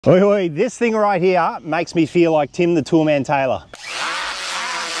Oi, oi, this thing right here makes me feel like Tim the Toolman Taylor.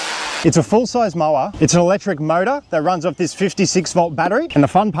 It's a full-size mower. It's an electric motor that runs off this 56-volt battery. And the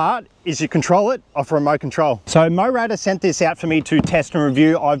fun part is you control it off remote control. So Mowrator sent this out for me to test and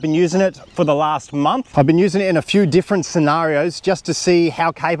review. I've been using it for the last month. I've been using it in a few different scenarios just to see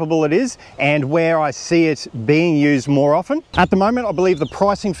how capable it is and where I see it being used more often. At the moment, I believe the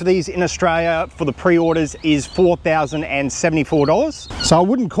pricing for these in Australia for the pre-orders is $4,074. So I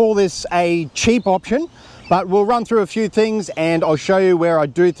wouldn't call this a cheap option, but we'll run through a few things and I'll show you where I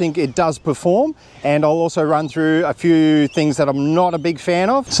do think it does perform, and I'll also run through a few things that I'm not a big fan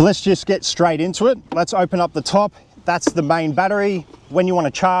of. So let's just get straight into it. Let's open up the top. That's the main battery. When you want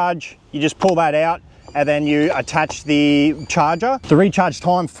to charge, you just pull that out and then you attach the charger. The recharge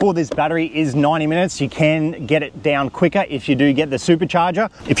time for this battery is 90 minutes. You can get it down quicker if you do get the supercharger.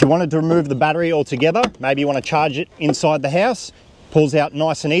 If you wanted to remove the battery altogether, maybe you want to charge it inside the house, pulls out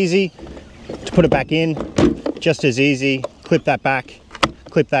nice and easy. To put it back in, just as easy. Clip that back,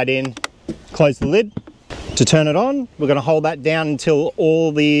 clip that in, close the lid. To turn it on, we're going to hold that down until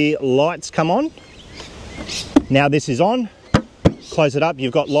all the lights come on. Now this is on. Close it up.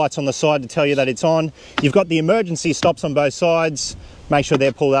 You've got lights on the side to tell you that it's on. You've got the emergency stops on both sides. Make sure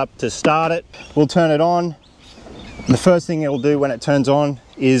they're pulled up to start it. We'll turn it on. The first thing it'll do when it turns on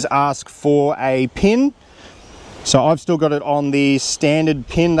is ask for a pin. So I've still got it on the standard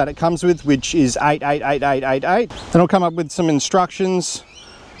pin that it comes with, which is 888888. Then it'll come up with some instructions.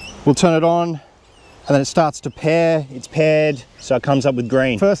 We'll turn it on and then it starts to pair. It's paired, so it comes up with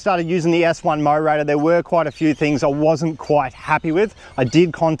green. First started using the S1 Mowrator, there were quite a few things I wasn't quite happy with. I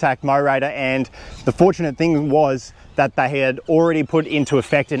did contact Mowrator, and the fortunate thing was that they had already put into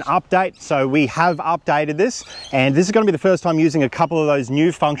effect an update. So we have updated this, and this is going to be the first time using a couple of those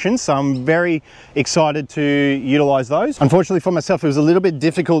new functions. So I'm very excited to utilize those. Unfortunately for myself, it was a little bit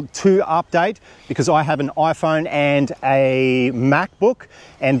difficult to update because I have an iPhone and a MacBook,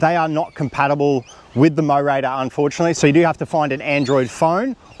 and they are not compatible with the Mowrator, unfortunately. So you do have to find an Android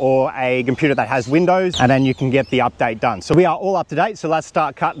phone or a computer that has Windows, and then you can get the update done. So we are all up to date, so let's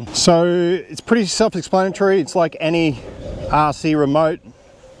start cutting. So it's pretty self-explanatory. It's like any RC remote,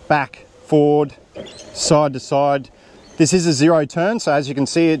 back, forward, side to side. This is a zero turn, so as you can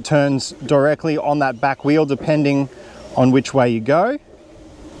see, it turns directly on that back wheel depending on which way you go.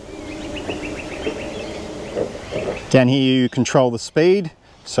 Down here you control the speed,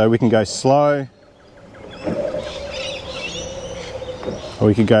 so we can go slow, or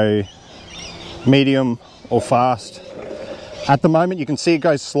we could go medium or fast. At the moment you can see it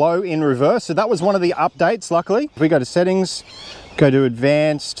goes slow in reverse, so that was one of the updates, luckily. If we go to settings, go to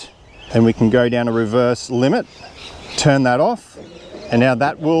advanced, and we can go down to reverse limit, turn that off, and now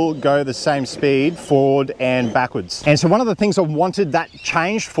that will go the same speed forward and backwards. And so one of the things I wanted that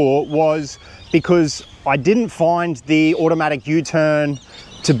changed for was because I didn't find the automatic U-turn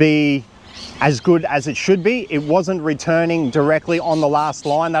to be as good as it should be. It wasn't returning directly on the last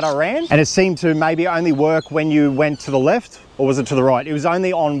line that I ran, and it seemed to maybe only work when you went to the left, or was it to the right? It was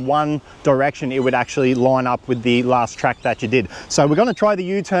only on one direction it would actually line up with the last track that you did. So we're going to try the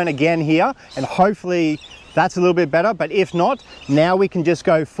U-turn again here, and hopefully that's a little bit better. But if not, now we can just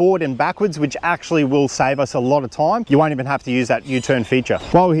go forward and backwards, which actually will save us a lot of time. You won't even have to use that U-turn feature.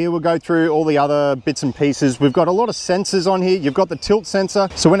 While we're here, we'll go through all the other bits and pieces. We've got a lot of sensors on here. You've got the tilt sensor,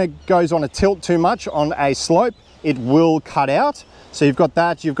 so when it goes on a tilt too much on a slope, it will cut out. So you've got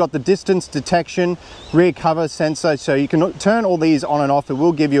that, you've got the distance detection, rear cover sensor, so you can turn all these on and off. It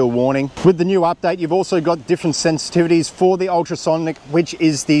will give you a warning. With the new update, you've also got different sensitivities for the ultrasonic, which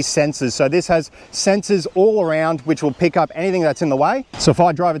is the sensors. So this has sensors all around, which will pick up anything that's in the way. So if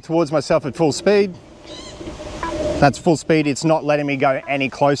I drive it towards myself at full speed, that's full speed, it's not letting me go any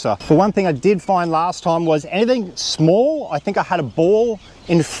closer. But one thing I did find last time was anything small, I think I had a ball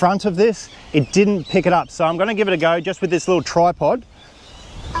in front of this, it didn't pick it up. So I'm gonna give it a go just with this little tripod.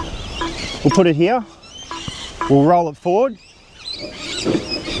 We'll put it here, we'll roll it forward.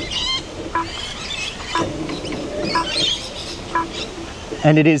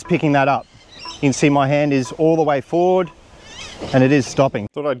 And it is picking that up. You can see my hand is all the way forward and it is stopping.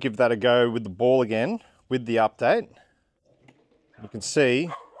 Thought I'd give that a go with the ball again. With the update, you can see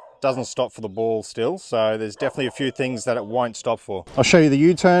it doesn't stop for the ball still, so there's definitely a few things that it won't stop for. I'll show you the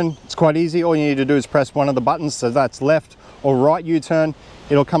U-turn. It's quite easy. All you need to do is press one of the buttons, so that's left or right U-turn.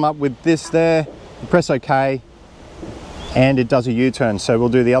 It'll come up with this there. You press OK and it does a U-turn. So we'll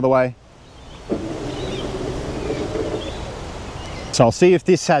do the other way. So I'll see if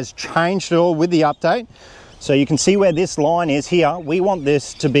this has changed at all with the update. So you can see where this line is here. We want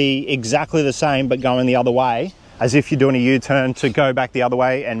this to be exactly the same, but going the other way. as if you're doing a U-turn to go back the other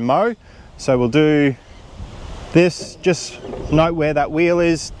way and mow. So we'll do this, just note where that wheel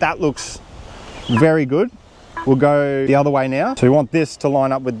is. That looks very good. We'll go the other way now. So we want this to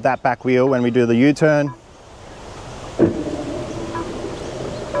line up with that back wheel when we do the U-turn.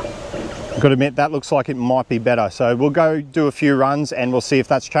 I've got to admit, that looks like it might be better. So we'll go do a few runs and we'll see if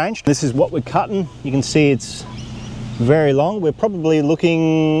that's changed. This is what we're cutting. You can see it's very long. We're probably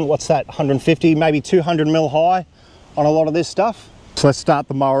looking, what's that, 150, maybe 200 mil high on a lot of this stuff. So let's start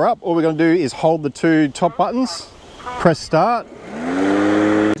the mower up. All we're going to do is hold the two top buttons, press start.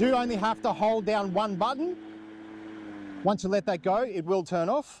 You do only have to hold down one button. Once you let that go, it will turn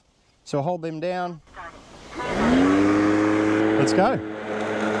off. So hold them down. Let's go.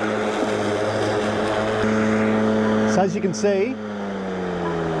 So as you can see,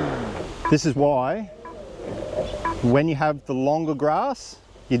 this is why when you have the longer grass,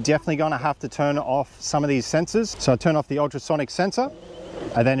 you're definitely going to have to turn off some of these sensors. So I turn off the ultrasonic sensor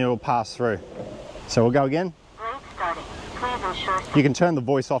and then it'll pass through. So we'll go again. You can turn the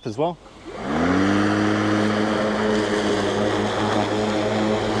voice off as well.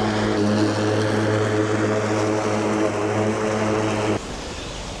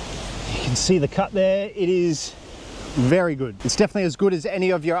 You can see the cut there. It is very good. It's definitely as good as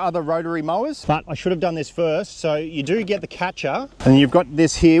any of your other rotary mowers, but I should have done this first. So you do get the catcher and you've got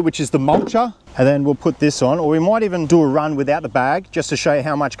this here, which is the mulcher, and then we'll put this on, or we might even do a run without the bag just to show you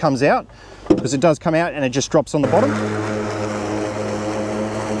how much comes out, because it does come out and it just drops on the bottom.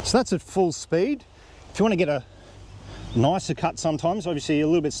 So that's at full speed. If you want to get a nicer cut sometimes, obviously a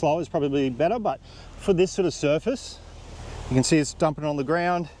little bit slower is probably better, but for this sort of surface, you can see it's dumping on the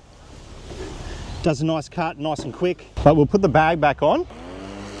ground. Does a nice cut, nice and quick. But we'll put the bag back on.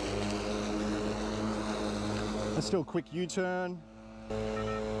 Let's do a quick U-turn.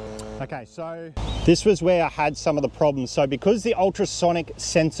 Okay, so this was where I had some of the problems. So because the ultrasonic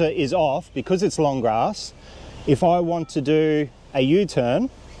sensor is off, because it's long grass, if I want to do a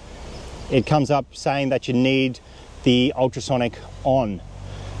U-turn, it comes up saying that you need the ultrasonic on.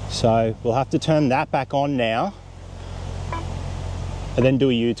 So we'll have to turn that back on now and then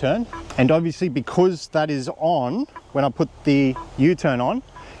do a U-turn. And obviously because that is on, when I put the U-turn on,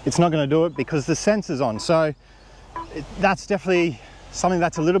 it's not going to do it because the sensor's on. So that's definitely something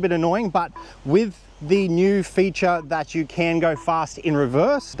that's a little bit annoying, but with the new feature that you can go fast in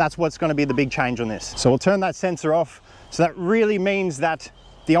reverse, that's what's going to be the big change on this. So we'll turn that sensor off. So that really means that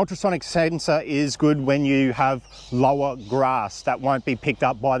the ultrasonic sensor is good when you have lower grass that won't be picked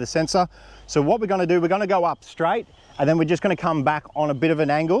up by the sensor. So what we're going to do, we're going to go up straight, and then we're just going to come back on a bit of an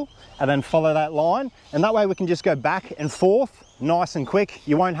angle and then follow that line. And that way we can just go back and forth nice and quick.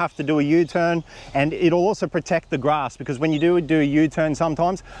 You won't have to do a U-turn, and it'll also protect the grass, because when you do a U-turn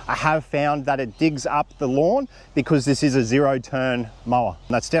sometimes, I have found that it digs up the lawn because this is a zero-turn mower.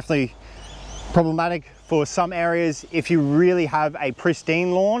 And that's definitely problematic for some areas if you really have a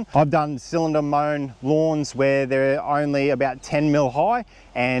pristine lawn. I've done cylinder mown lawns where they're only about 10 mil high,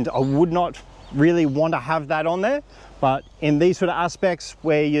 and I would not really want to have that on there. But in these sort of aspects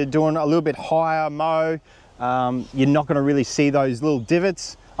where you're doing a little bit higher mow, you're not going to really see those little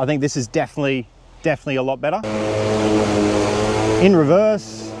divots. I think this is definitely a lot better. In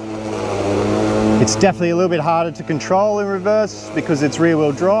reverse, it's definitely a little bit harder to control in reverse because it's rear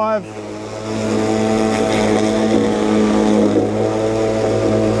wheel drive.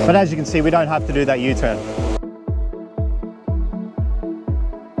 But as you can see, we don't have to do that U-turn.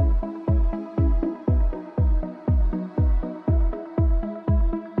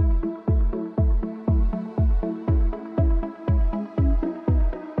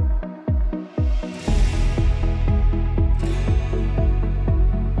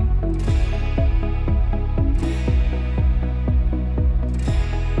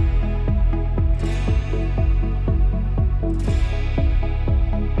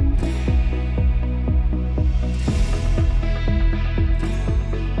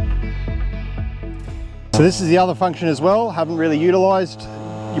 So this is the other function as well, haven't really utilized.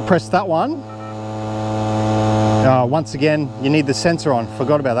 You press that one. Once again, you need the sensor on,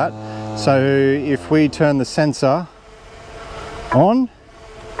 forgot about that. So if we turn the sensor on,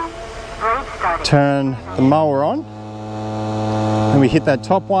 turn the mower on, and we hit that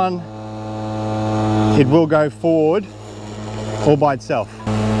top one, it will go forward all by itself.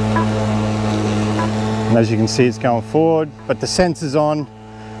 And as you can see, it's going forward, but the sensor's on.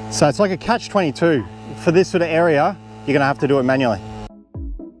 So it's like a catch-22. For this sort of area, you're going to have to do it manually.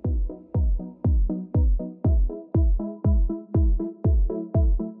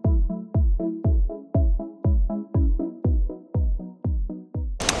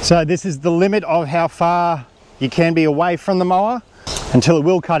 So this is the limit of how far you can be away from the mower until it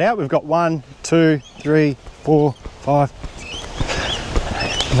will cut out. We've got 1, 2, 3, 4, 5,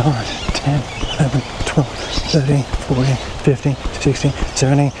 9, 10, 11, 12, 13, 14, 15, 16,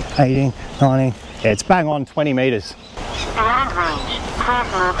 17, 18, 19. Yeah, it's bang on 20 meters. Beyond range,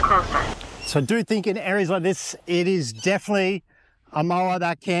 please move closer. So I do think in areas like this, it is definitely a mower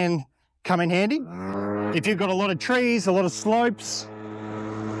that can come in handy. If you've got a lot of trees, a lot of slopes.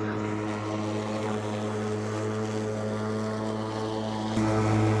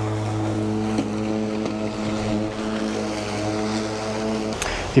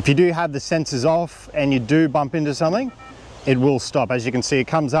 If you do have the sensors off and you do bump into something, it will stop. As you can see, it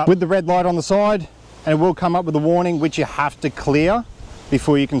comes up with the red light on the side and it will come up with a warning which you have to clear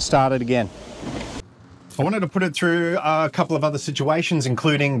before you can start it again. I wanted to put it through a couple of other situations,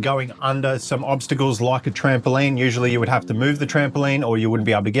 including going under some obstacles like a trampoline. Usually you would have to move the trampoline or you wouldn't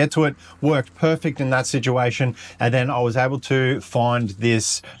be able to get to it. Worked perfect in that situation. And then I was able to find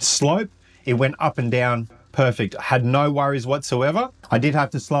this slope. It went up and down perfect. Had no worries whatsoever. I did have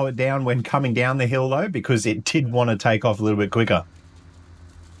to slow it down when coming down the hill though, because it did want to take off a little bit quicker.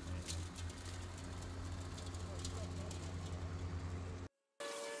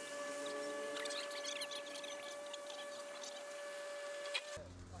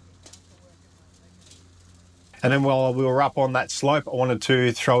 And then while we were up on that slope, I wanted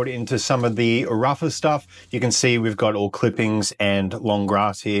to throw it into some of the rougher stuff. You can see we've got all clippings and long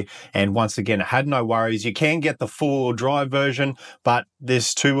grass here. And once again, it had no worries. You can get the 4-wheel drive version, but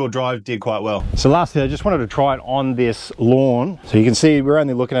this 2-wheel drive did quite well. So lastly, I just wanted to try it on this lawn. So you can see we're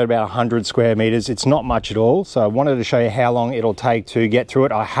only looking at about 100 square meters. It's not much at all. So I wanted to show you how long it'll take to get through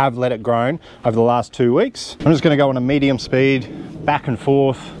it. I have let it grow over the last 2 weeks. I'm just gonna go on a medium speed, back and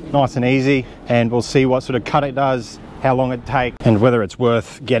forth, nice and easy, and we'll see what sort of cut it does, how long it takes, and whether it's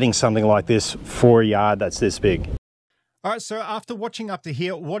worth getting something like this for a yard that's this big. All right, so after watching up to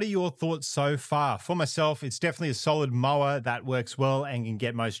here, what are your thoughts so far? For myself, it's definitely a solid mower that works well and can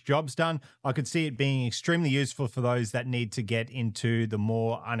get most jobs done. I could see it being extremely useful for those that need to get into the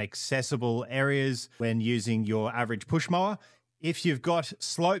more inaccessible areas when using your average push mower. If you've got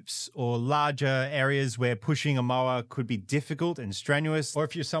slopes or larger areas where pushing a mower could be difficult and strenuous, or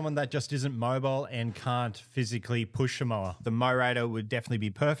if you're someone that just isn't mobile and can't physically push a mower, the Mowrator would definitely be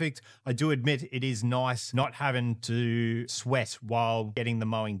perfect. I do admit it is nice not having to sweat while getting the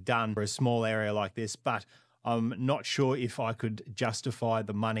mowing done for a small area like this, but I'm not sure if I could justify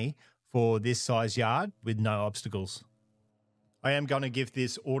the money for this size yard with no obstacles. I am going to give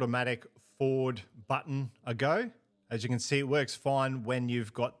this automatic forward button a go. As you can see, it works fine when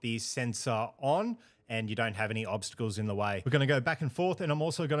you've got the sensor on and you don't have any obstacles in the way. We're going to go back and forth, and I'm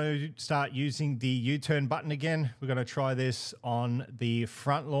also going to start using the U-turn button again. We're going to try this on the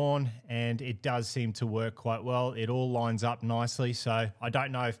front lawn, and it does seem to work quite well. It all lines up nicely, so I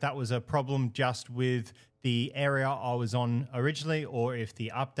don't know if that was a problem just with the area I was on originally or if the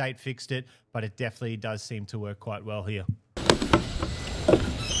update fixed it, but it definitely does seem to work quite well here.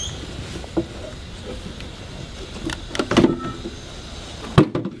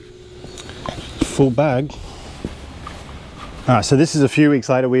 Full bag. All right, so this is a few weeks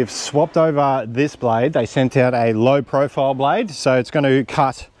later. We've swapped over this blade. They sent out a low profile blade, so it's going to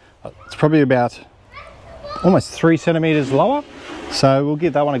cut, it's probably about almost 3 centimeters lower. So we'll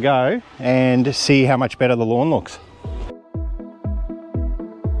give that one a go and see how much better the lawn looks.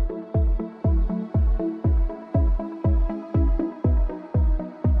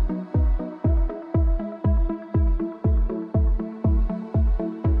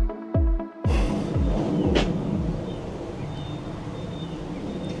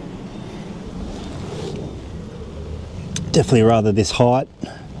 Definitely rather this height.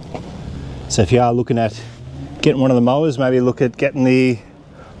 So if you are looking at getting one of the mowers, maybe look at getting the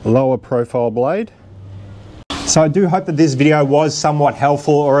lower profile blade. So I do hope that this video was somewhat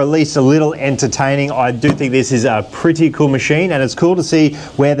helpful, or at least a little entertaining. I do think this is a pretty cool machine, and it's cool to see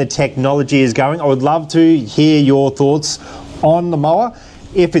where the technology is going. I would love to hear your thoughts on the mower,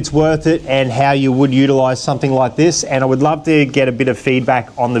 if it's worth it and how you would utilize something like this. And I would love to get a bit of feedback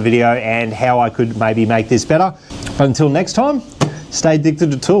on the video and how I could maybe make this better. But until next time, stay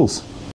addicted to tools.